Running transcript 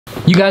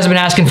You guys have been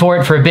asking for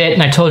it for a bit,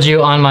 and I told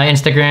you on my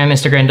Instagram,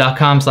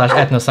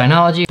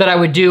 instagram.com/ethnocynology, that I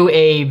would do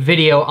a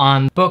video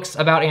on books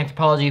about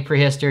anthropology,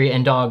 prehistory,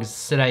 and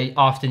dogs that I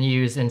often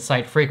use and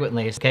cite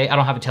frequently, okay? I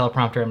don't have a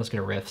teleprompter, I'm just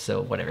gonna riff,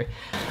 so whatever.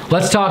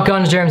 Let's talk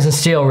guns, germs, and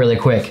steel really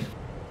quick.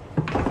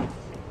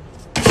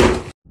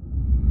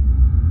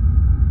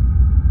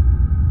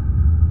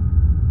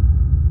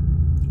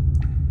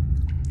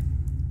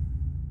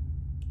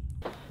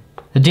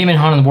 The Demon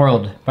Haunted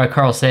World by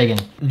Carl Sagan.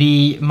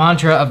 The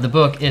mantra of the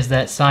book is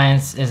that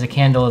science is a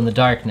candle in the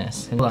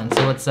darkness. Hold on,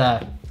 so let's,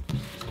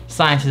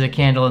 science is a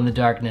candle in the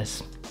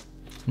darkness.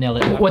 Nailed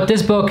it. What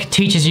this book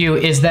teaches you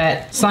is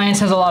that science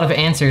has a lot of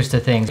answers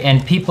to things,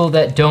 and people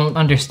that don't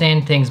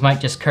understand things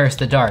might just curse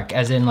the dark,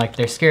 as in like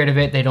they're scared of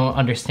it, they don't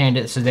understand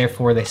it, so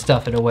therefore they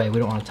stuff it away. We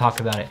don't want to talk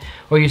about it.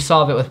 Or you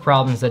solve it with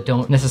problems that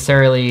don't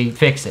necessarily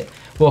fix it.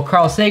 Well,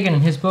 Carl Sagan, in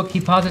his book, he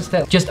posits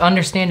that just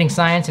understanding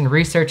science and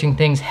researching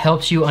things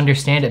helps you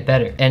understand it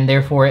better, and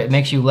therefore it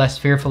makes you less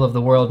fearful of the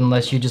world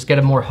unless you just get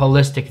a more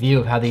holistic view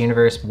of how the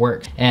universe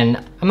works. And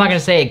I'm not gonna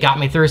say it got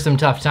me through some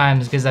tough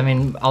times, because I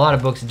mean, a lot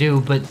of books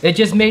do, but it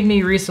just made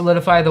me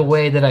re-solidify the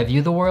way that I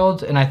view the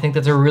world, and I think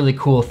that's a really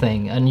cool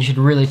thing, and you should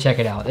really check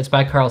it out. It's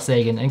by Carl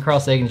Sagan, and Carl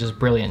Sagan's just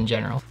brilliant in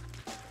general.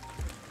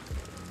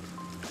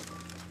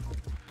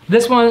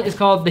 This one is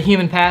called The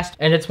Human Past,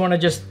 and it's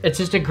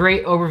just a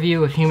great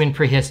overview of human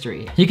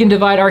prehistory. You can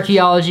divide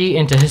archaeology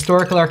into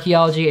historical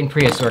archaeology and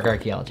prehistoric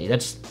archaeology.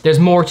 There's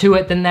more to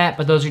it than that,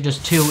 but those are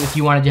just two. If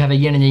you wanted to have a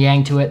yin and a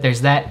yang to it,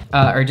 there's that,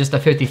 or just a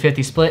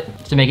 50-50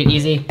 split to make it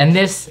easy. And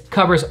this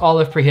covers all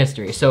of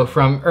prehistory. So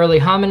from early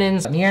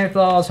hominins,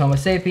 Neanderthals, Homo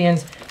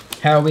sapiens,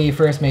 how we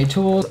first made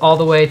tools, all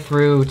the way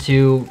through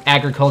to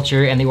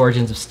agriculture and the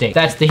origins of state.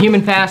 That's The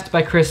Human Past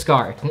by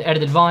Scarre. An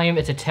edited volume,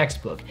 it's a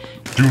textbook.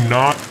 Do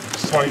not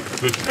cite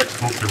the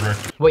textbook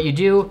directly. What you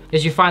do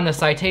is you find the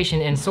citation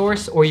in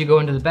source, or you go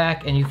into the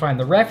back and you find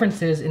the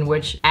references in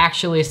which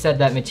actually said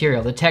that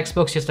material. The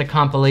textbook's just a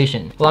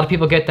compilation. A lot of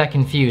people get that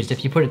confused.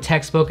 If you put a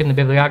textbook in the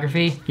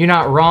bibliography, you're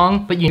not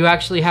wrong, but you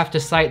actually have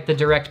to cite the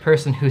direct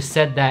person who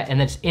said that,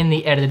 and it's in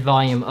the edited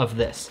volume of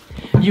this.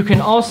 You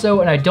can also,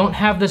 and I don't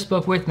have this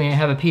book with me, I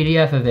have a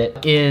PDF of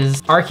it,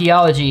 is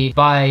Archaeology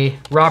by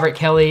Robert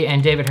Kelly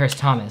and David Hurst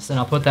Thomas, and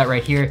I'll put that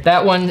right here.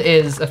 That one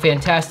is a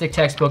fantastic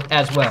textbook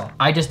as well.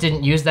 I just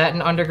didn't use that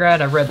in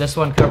undergrad. I've read this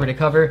one cover to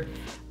cover.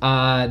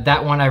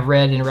 That one I've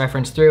read and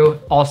referenced through,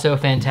 also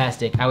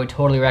fantastic. I would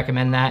totally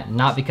recommend that,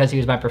 not because he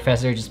was my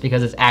professor, just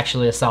because it's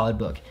actually a solid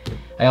book.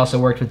 I also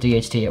worked with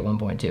DHT at one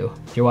point too.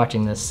 If you're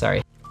watching this,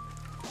 sorry.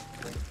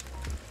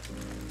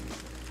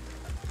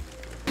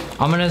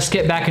 I'm gonna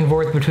skip back and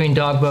forth between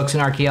dog books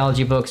and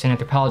archaeology books and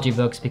anthropology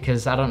books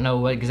because I don't know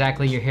what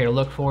exactly you're here to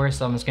look for,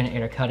 so I'm just gonna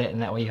intercut it, and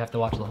that way you have to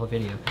watch the whole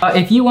video.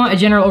 If you want a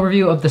general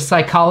overview of the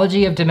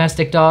psychology of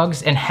domestic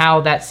dogs and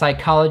how that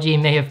psychology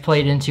may have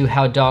played into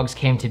how dogs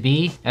came to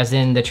be, as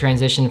in the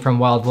transition from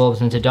wild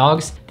wolves into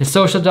dogs, The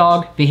Social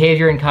Dog,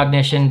 Behavior and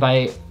Cognition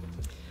by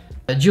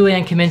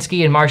Juliane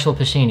Kaminski and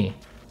Marshall-Pescini.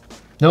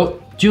 Nope.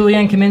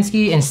 Juliane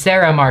Kaminski and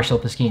Sarah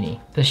Marshall-Pescini.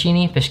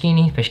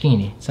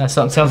 Pescini.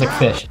 Sounds like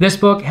fish. This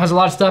book has a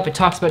lot of stuff. It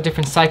talks about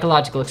different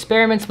psychological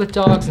experiments with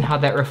dogs and how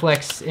that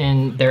reflects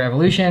in their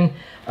evolution,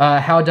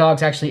 how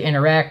dogs actually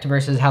interact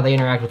versus how they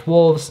interact with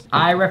wolves.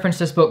 I reference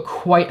this book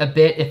quite a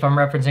bit if I'm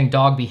referencing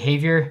dog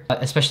behavior,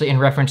 especially in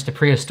reference to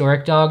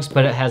prehistoric dogs,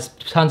 but it has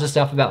tons of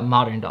stuff about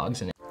modern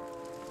dogs in it.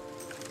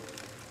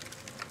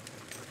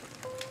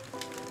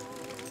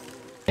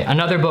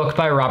 Another book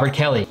by Robert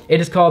Kelly. It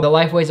is called The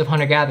Lifeways of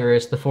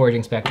Hunter-Gatherers, The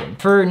Foraging Spectrum.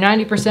 For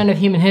 90% of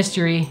human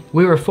history,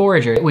 we were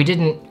foragers. We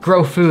didn't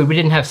grow food, we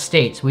didn't have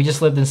states. We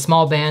just lived in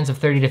small bands of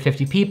 30 to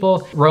 50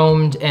 people,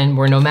 roamed and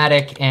were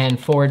nomadic and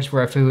foraged for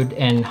our food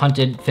and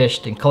hunted,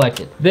 fished, and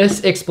collected.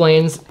 This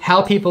explains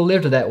how people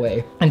lived that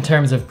way in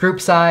terms of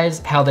group size,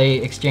 how they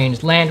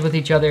exchanged land with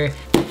each other,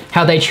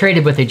 how they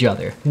traded with each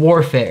other,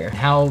 warfare,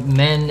 how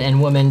men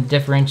and women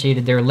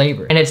differentiated their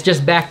labor. And it's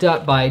just backed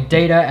up by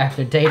data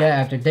after data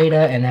after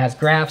data, and has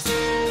graphs.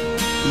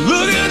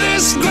 Look at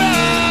this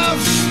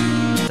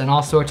graph! And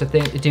all sorts of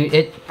things. Dude,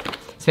 it's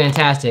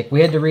fantastic.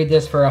 We had to read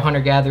this for a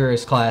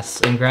hunter-gatherers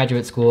class in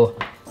graduate school.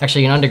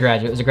 Actually, an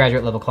undergraduate. It was a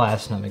graduate level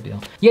class, no big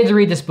deal. You had to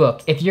read this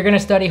book. If you're gonna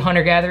study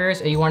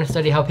hunter-gatherers, or you wanna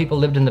study how people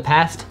lived in the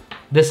past,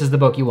 this is the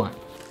book you want.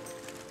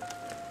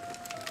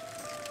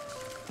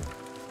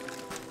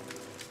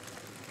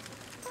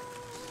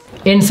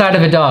 Inside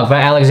of a Dog by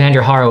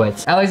Alexandra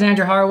Horowitz.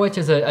 Alexandra Horowitz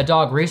is a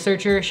dog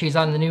researcher. She's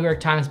on the New York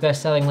Times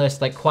best-selling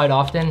list like quite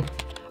often.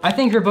 I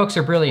think her books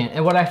are brilliant,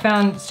 and what I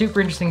found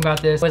super interesting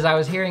about this was I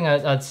was hearing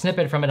a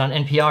snippet from it on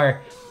NPR,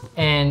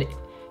 and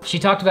she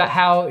talked about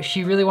how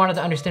she really wanted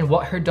to understand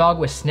what her dog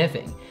was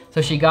sniffing.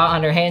 So she got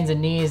on her hands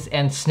and knees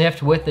and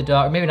sniffed with the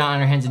dog, maybe not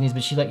on her hands and knees,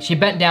 but she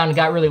bent down and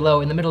got really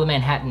low in the middle of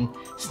Manhattan,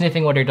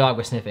 sniffing what her dog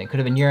was sniffing. Could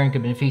have been urine, could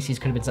have been feces,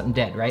 could have been something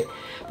dead, right?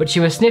 But she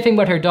was sniffing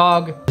what her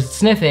dog was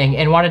sniffing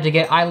and wanted to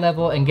get eye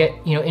level and get,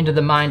 you know, into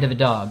the mind of a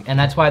dog. And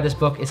that's why this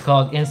book is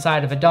called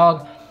Inside of a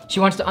Dog. She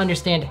wants to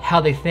understand how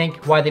they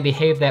think, why they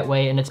behave that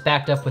way, and it's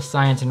backed up with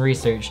science and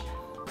research.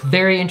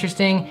 Very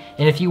interesting,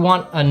 and if you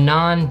want a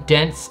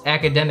non-dense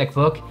academic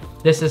book,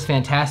 this is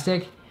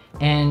fantastic.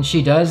 And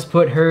she does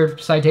put her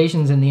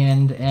citations in the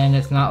end, and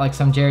it's not like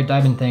some Jared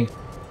Diamond thing.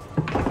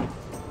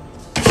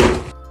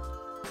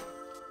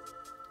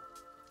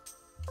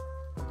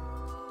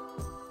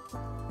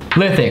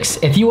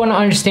 Lithics. If you want to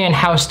understand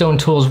how stone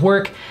tools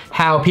work,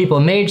 how people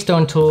made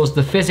stone tools,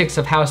 the physics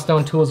of how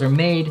stone tools are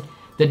made,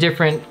 the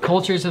different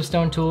cultures of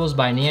stone tools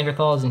by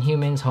Neanderthals and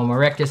humans, Homo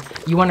erectus,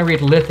 you want to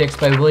read Lithics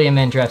by William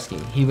Andrzejewski.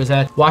 He was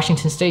at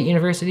Washington State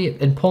University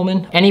in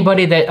Pullman.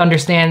 Anybody that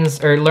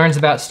understands or learns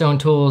about stone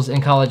tools in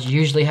college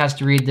usually has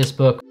to read this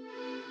book.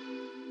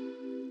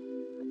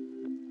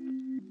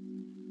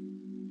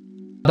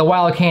 The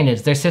Wild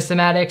Canids, their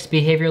systematics,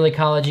 behavioral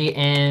ecology,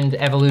 and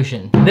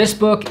evolution. This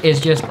book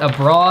is just a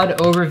broad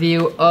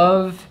overview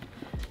of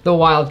the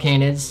wild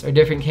canids, or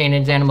different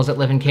canids, animals that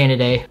live in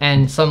Canidae,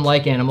 and some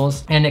like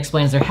animals, and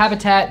explains their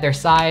habitat, their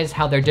size,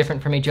 how they're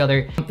different from each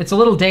other. It's a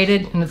little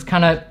dated, and it's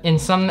kind of, in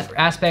some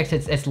aspects,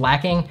 it's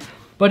lacking,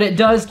 but it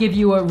does give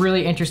you a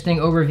really interesting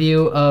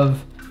overview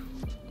of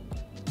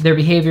their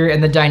behavior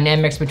and the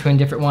dynamics between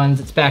different ones.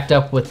 It's backed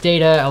up with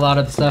data. A lot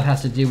of the stuff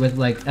has to do with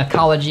like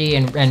ecology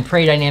and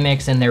prey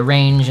dynamics and their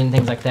range and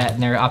things like that,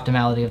 and their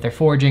optimality of their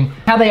foraging,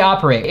 how they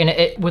operate.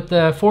 And with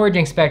the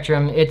foraging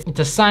spectrum, it's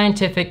a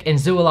scientific and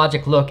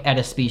zoologic look at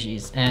a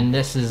species, and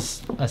this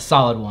is a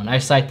solid one. I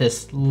cite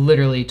this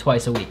literally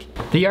twice a week.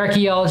 The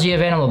Archaeology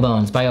of Animal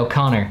Bones by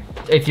O'Connor.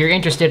 If you're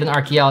interested in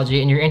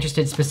archaeology and you're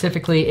interested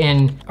specifically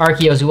in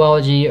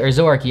archaeozoology or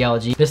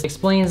zooarchaeology, this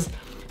explains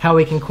how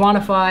we can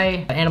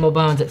quantify animal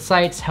bones at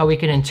sites, how we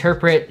can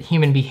interpret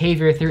human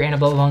behavior through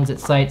animal bones at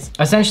sites.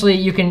 Essentially,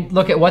 you can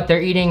look at what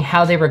they're eating,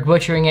 how they were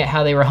butchering it,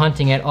 how they were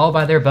hunting it, all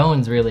by their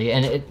bones, really.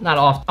 And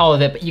not all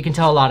of it, but you can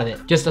tell a lot of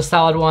it. Just a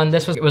solid one.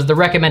 This was the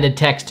recommended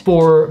text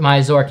for my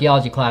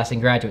zooarchaeology class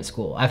in graduate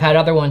school. I've had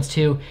other ones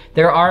too.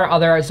 There are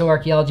other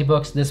zooarchaeology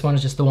books. This one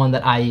is just the one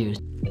that I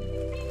used.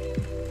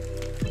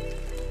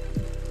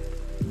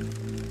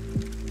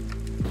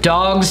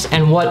 Dogs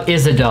and What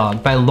is a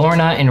Dog by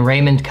Lorna and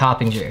Raymond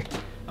Coppinger.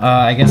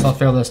 I guess I'll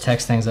throw those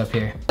text things up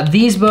here.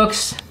 These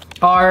books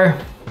are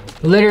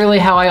literally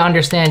how I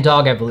understand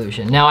dog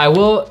evolution. Now I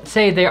will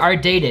say they are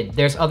dated.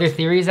 There's other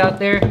theories out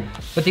there,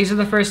 but these are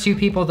the first two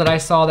people that I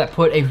saw that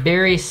put a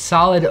very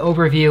solid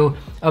overview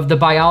of the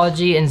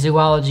biology and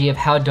zoology of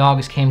how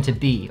dogs came to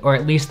be, or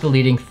at least the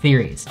leading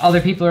theories.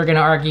 Other people are gonna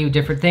argue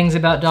different things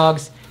about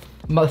dogs.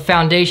 The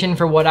foundation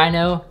for what I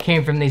know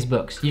came from these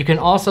books. You can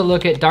also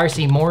look at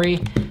Darcy Morey.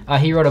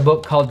 He wrote a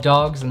book called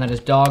Dogs, and that is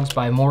Dogs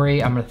by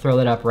Morey. I'm gonna throw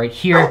that up right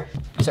here.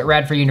 He's at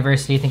Radford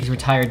University. I think he's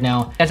retired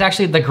now. That's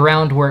actually the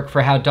groundwork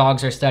for how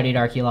dogs are studied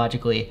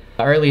archaeologically,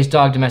 or at least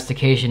dog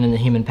domestication in the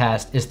human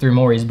past is through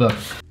Morey's book.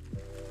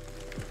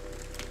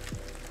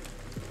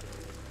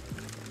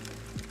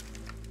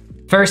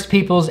 First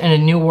Peoples in a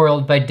New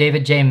World by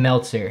David J.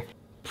 Meltzer.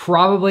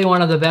 Probably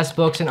one of the best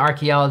books in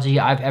archaeology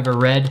I've ever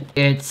read.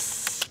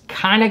 It's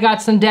kind of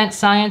got some dense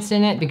science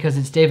in it because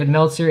it's David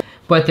Meltzer,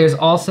 but there's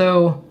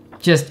also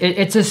just,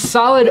 it's a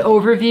solid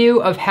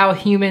overview of how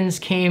humans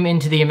came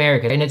into the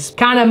Americas. And it's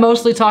kind of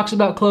mostly talks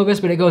about Clovis,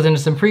 but it goes into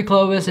some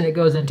pre-Clovis, and it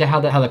goes into how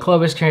the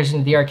Clovis transitioned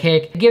to the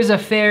Archaic. It gives a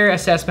fair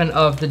assessment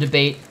of the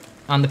debate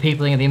on the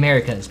peopling of the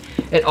Americas.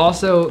 It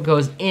also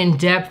goes in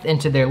depth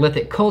into their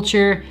lithic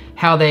culture,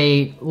 how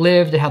they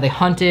lived, how they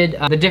hunted,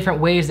 the different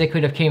ways they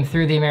could have came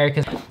through the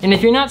Americas. And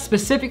if you're not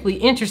specifically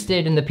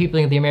interested in the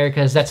peopling of the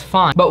Americas, that's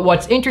fine. But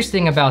what's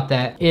interesting about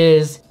that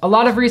is a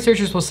lot of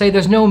researchers will say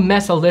there's no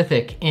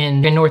Mesolithic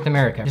in North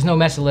America. There's no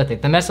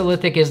Mesolithic. The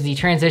Mesolithic is the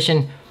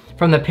transition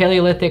from the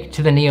Paleolithic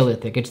to the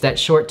Neolithic. It's that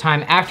short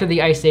time after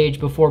the Ice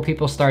Age before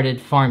people started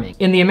farming.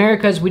 In the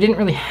Americas, we didn't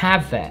really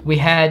have that. We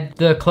had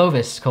the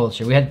Clovis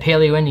culture. We had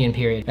Paleo-Indian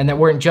period, and there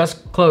weren't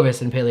just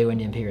Clovis and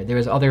Paleo-Indian period. There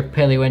was other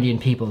Paleo-Indian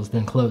peoples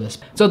than Clovis.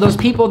 So those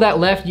people that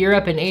left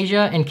Europe and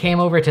Asia and came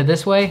over to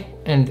this way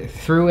and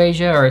through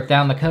Asia or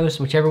down the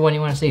coast, whichever one you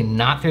want to see,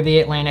 not through the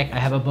Atlantic. I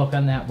have a book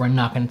on that. We're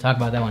not going to talk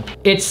about that one.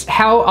 It's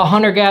how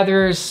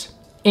hunter-gatherers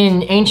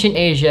in ancient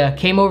Asia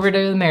came over to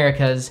the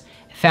Americas,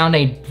 found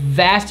a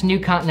vast new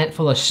continent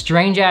full of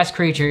strange ass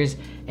creatures,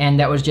 and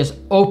that was just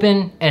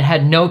open and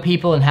had no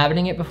people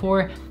inhabiting it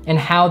before, and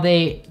how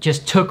they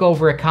just took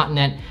over a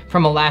continent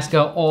from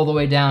Alaska all the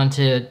way down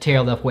to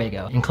Tierra del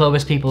Fuego. And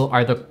Clovis people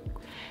are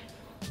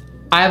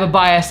I have a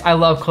bias, I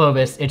love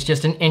Clovis. It's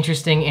just an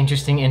interesting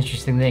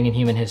thing in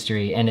human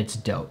history, and it's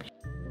dope.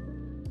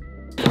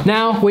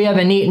 Now we have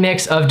a neat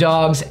mix of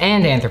dogs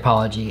and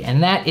anthropology,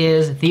 and that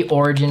is The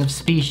Origin of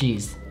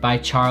Species by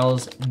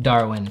Charles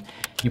Darwin.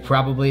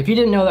 If you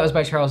didn't know that was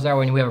by Charles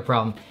Darwin, we have a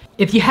problem.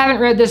 If you haven't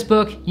read this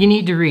book, you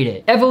need to read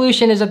it.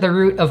 Evolution is at the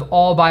root of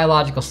all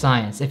biological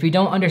science. If you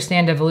don't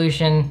understand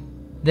evolution,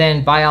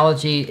 then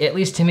biology, at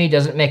least to me,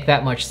 doesn't make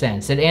that much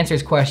sense. It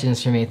answers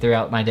questions for me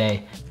throughout my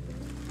day.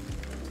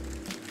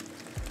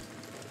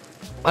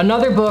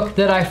 Another book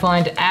that I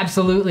find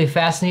absolutely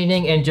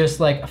fascinating and just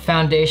like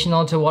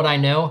foundational to what I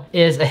know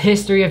is A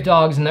History of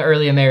Dogs in the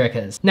Early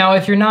Americas. Now,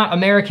 if you're not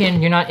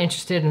American, you're not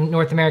interested in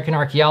North American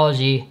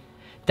archaeology,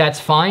 that's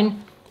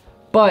fine.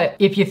 But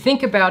if you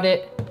think about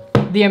it,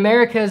 the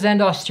Americas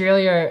and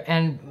Australia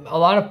and a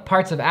lot of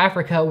parts of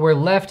Africa were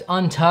left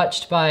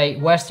untouched by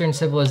Western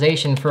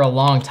civilization for a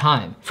long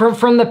time.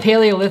 From the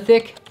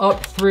Paleolithic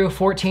up through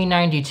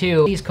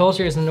 1492, these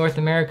cultures in North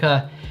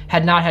America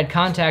had not had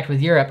contact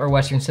with Europe or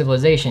Western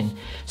civilization.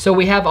 So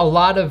we have a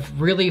lot of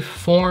really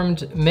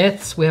formed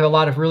myths, we have a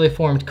lot of really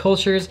formed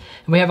cultures,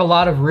 and we have a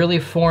lot of really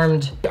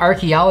formed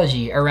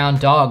archaeology around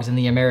dogs in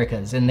the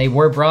Americas. And they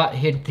were brought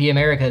here to the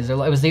Americas. It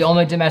was the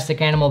only domestic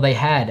animal they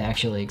had,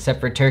 actually, except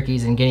for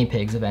turkeys and guinea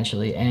pigs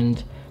eventually,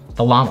 and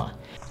the llama.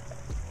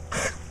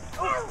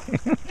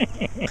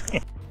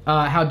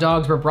 How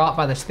dogs were brought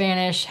by the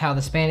Spanish, how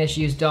the Spanish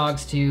used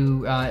dogs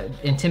to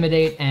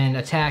intimidate and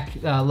attack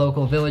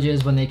local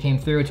villages when they came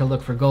through to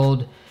look for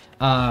gold.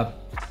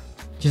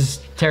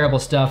 Just terrible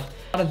stuff.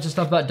 A lot of just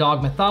stuff about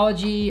dog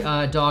mythology,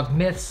 dog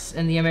myths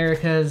in the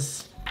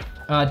Americas,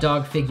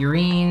 dog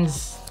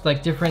figurines,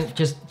 like different,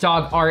 just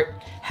dog art,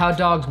 how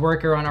dogs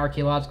work around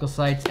archaeological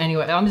sites.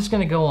 Anyway, I'm just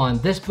gonna go on.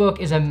 This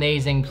book is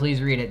amazing,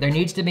 please read it. There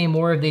needs to be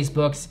more of these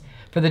books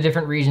for the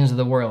different regions of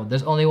the world.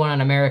 There's only one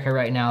in America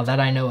right now that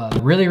I know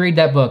of. Really read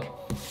that book.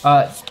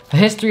 The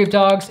History of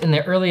Dogs in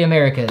the Early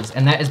Americas,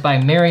 and that is by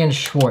Marion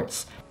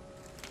Scwartz.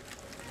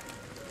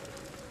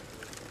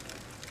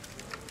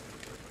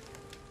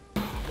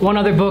 One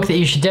other book that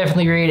you should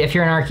definitely read if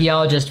you're an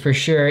archaeologist for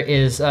sure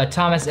is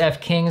Thomas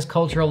F. King's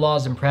Cultural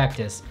Laws and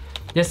Practice.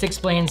 This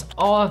explains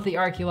all of the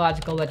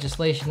archaeological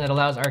legislation that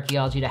allows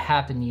archaeology to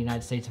happen in the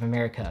United States of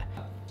America.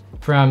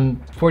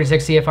 From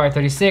 46 CFR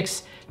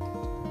 36,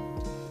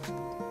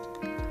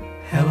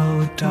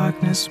 hello,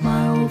 darkness,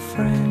 my old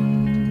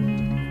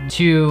friend,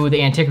 to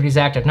the Antiquities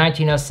Act of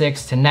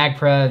 1906 to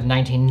NAGPRA of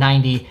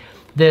 1990.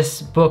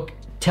 This book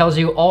tells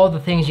you all the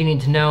things you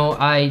need to know.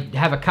 I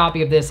have a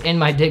copy of this in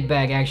my dig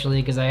bag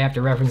actually because I have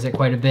to reference it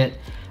quite a bit.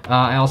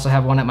 I also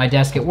have one at my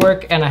desk at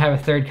work, and I have a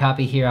third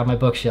copy here on my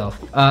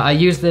bookshelf. I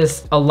use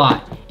this a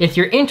lot. If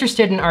you're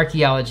interested in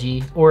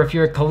archaeology, or if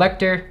you're a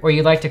collector or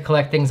you like to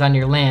collect things on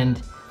your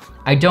land,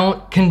 I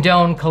don't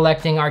condone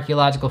collecting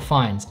archaeological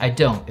finds. I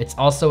don't. It's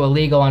also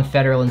illegal on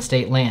federal and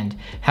state land.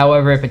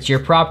 However, if it's your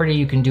property,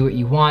 you can do what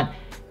you want.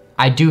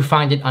 I do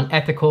find it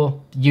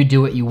unethical. You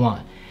do what you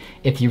want.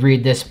 If you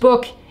read this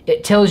book,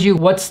 it tells you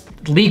what's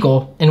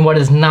legal and what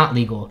is not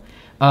legal.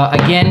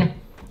 Again,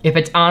 if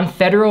it's on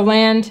federal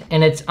land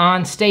and it's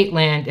on state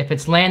land, if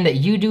it's land that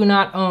you do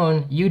not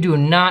own, you do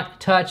not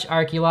touch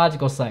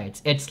archaeological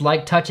sites. It's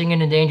like touching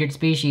an endangered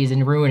species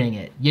and ruining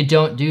it. You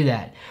don't do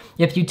that.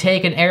 If you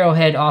take an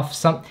arrowhead off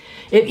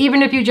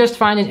even if you just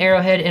find an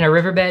arrowhead in a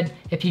riverbed,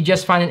 if you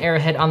just find an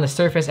arrowhead on the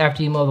surface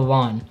after you mow the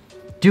lawn,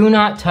 do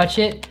not touch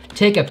it.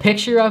 Take a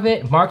picture of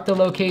it, mark the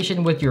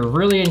location with your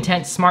really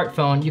intense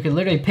smartphone. You can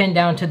literally pin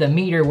down to the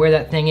meter where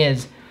that thing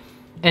is,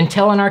 and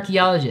tell an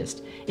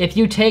archaeologist. If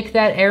you take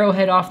that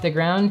arrowhead off the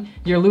ground,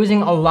 you're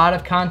losing a lot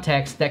of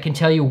context that can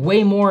tell you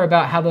way more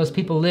about how those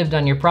people lived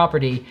on your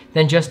property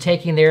than just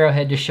taking the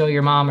arrowhead to show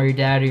your mom or your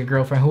dad or your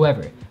girlfriend,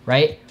 whoever,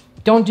 right?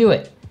 Don't do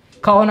it.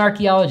 Call an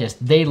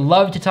archaeologist. They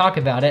love to talk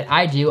about it.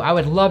 I do. I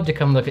would love to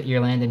come look at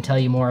your land and tell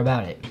you more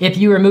about it. If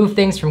you remove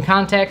things from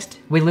context,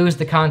 we lose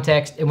the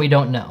context and we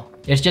don't know.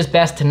 It's just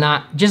best to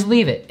not, just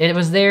leave it. It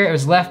was there, it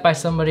was left by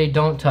somebody,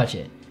 don't touch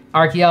it.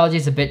 Archaeology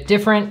is a bit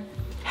different.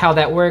 How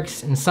that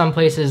works, in some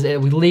places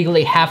we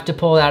legally have to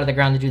pull it out of the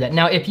ground to do that.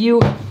 Now if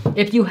you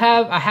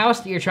have a house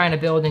that you're trying to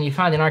build and you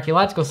find an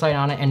archaeological site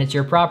on it and it's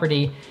your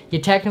property, you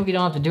technically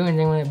don't have to do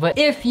anything with it. But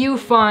if you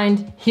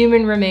find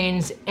human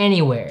remains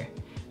anywhere,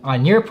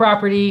 on your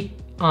property,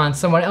 on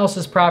someone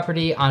else's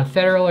property, on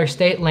federal or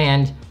state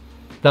land,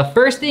 the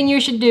first thing you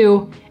should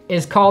do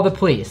is call the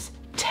police.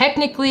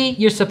 Technically,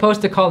 you're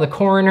supposed to call the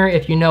coroner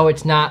if you know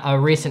it's not a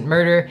recent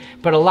murder,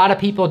 but a lot of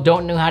people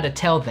don't know how to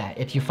tell that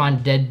if you find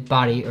a dead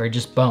body or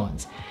just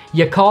bones.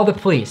 You call the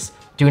police.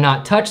 Do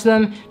not touch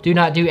them, do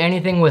not do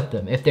anything with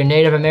them. If they're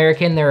Native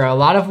American, there are a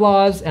lot of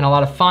laws and a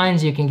lot of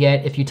fines you can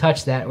get if you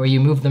touch that or you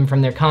move them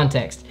from their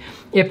context.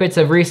 If it's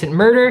a recent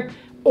murder,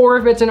 or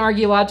if it's an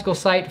archaeological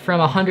site from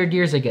 100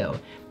 years ago,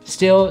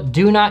 still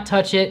do not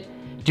touch it,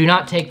 do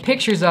not take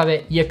pictures of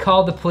it, you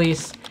call the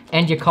police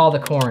and you call the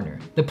coroner.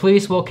 The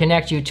police will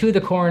connect you to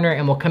the coroner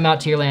and will come out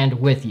to your land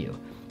with you.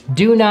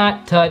 Do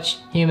not touch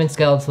human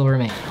skeletal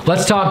remains.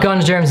 Let's talk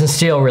guns, germs, and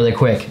steel really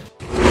quick.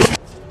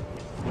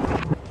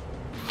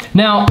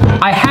 Now,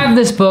 I have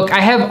this book, I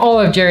have all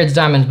of Jared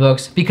Diamond's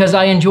books because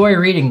I enjoy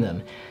reading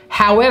them.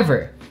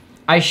 However,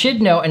 I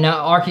should know, and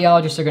now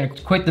archaeologists are gonna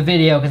quit the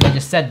video because I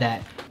just said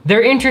that,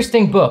 they're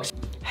interesting books.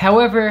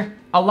 However,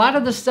 a lot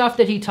of the stuff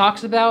that he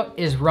talks about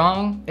is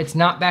wrong, it's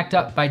not backed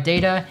up by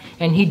data,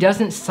 and he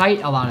doesn't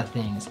cite a lot of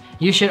things.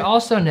 You should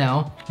also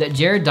know that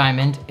Jared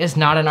Diamond is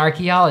not an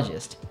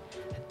archaeologist.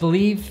 I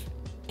believe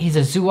he's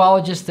a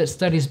zoologist that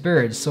studies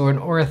birds, so an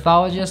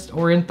ornithologist, I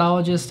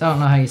don't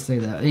know how you say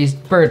that. He's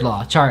bird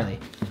law, Charlie.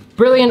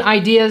 Brilliant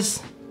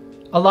ideas,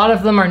 a lot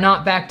of them are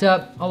not backed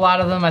up, a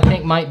lot of them I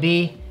think might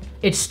be.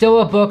 It's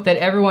still a book that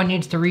everyone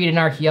needs to read in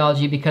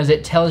archaeology because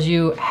it tells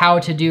you how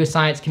to do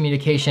science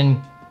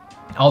communication,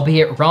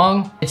 albeit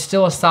wrong. It's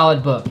still a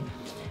solid book.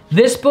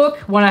 This book,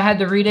 when I had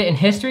to read it in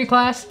history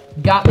class,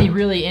 got me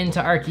really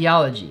into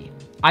archaeology.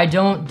 I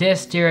don't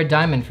diss Jared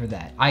Diamond for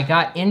that. I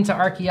got into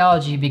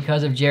archaeology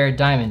because of Jared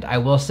Diamond, I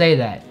will say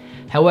that.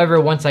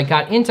 However, once I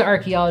got into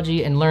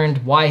archaeology and learned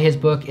why his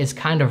book is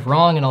kind of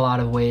wrong in a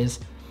lot of ways,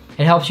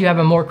 it helps you have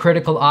a more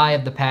critical eye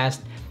of the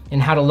past and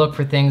how to look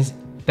for things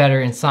better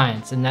in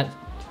science. And that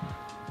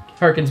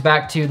harkens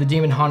back to The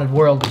Demon Haunted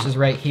World, which is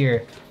right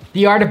here.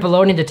 The Art of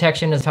Baloney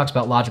Detection talks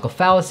about logical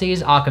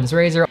fallacies, Occam's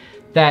razor,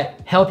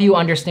 that help you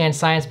understand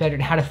science better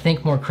and how to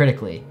think more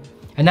critically.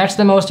 And that's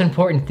the most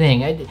important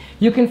thing.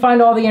 You can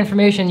find all the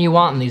information you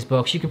want in these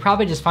books. You could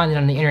probably just find it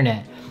on the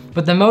internet.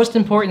 But the most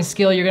important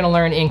skill you're gonna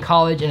learn in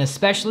college, and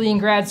especially in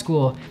grad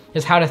school,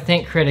 is how to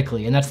think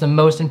critically. And that's the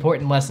most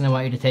important lesson I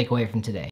want you to take away from today.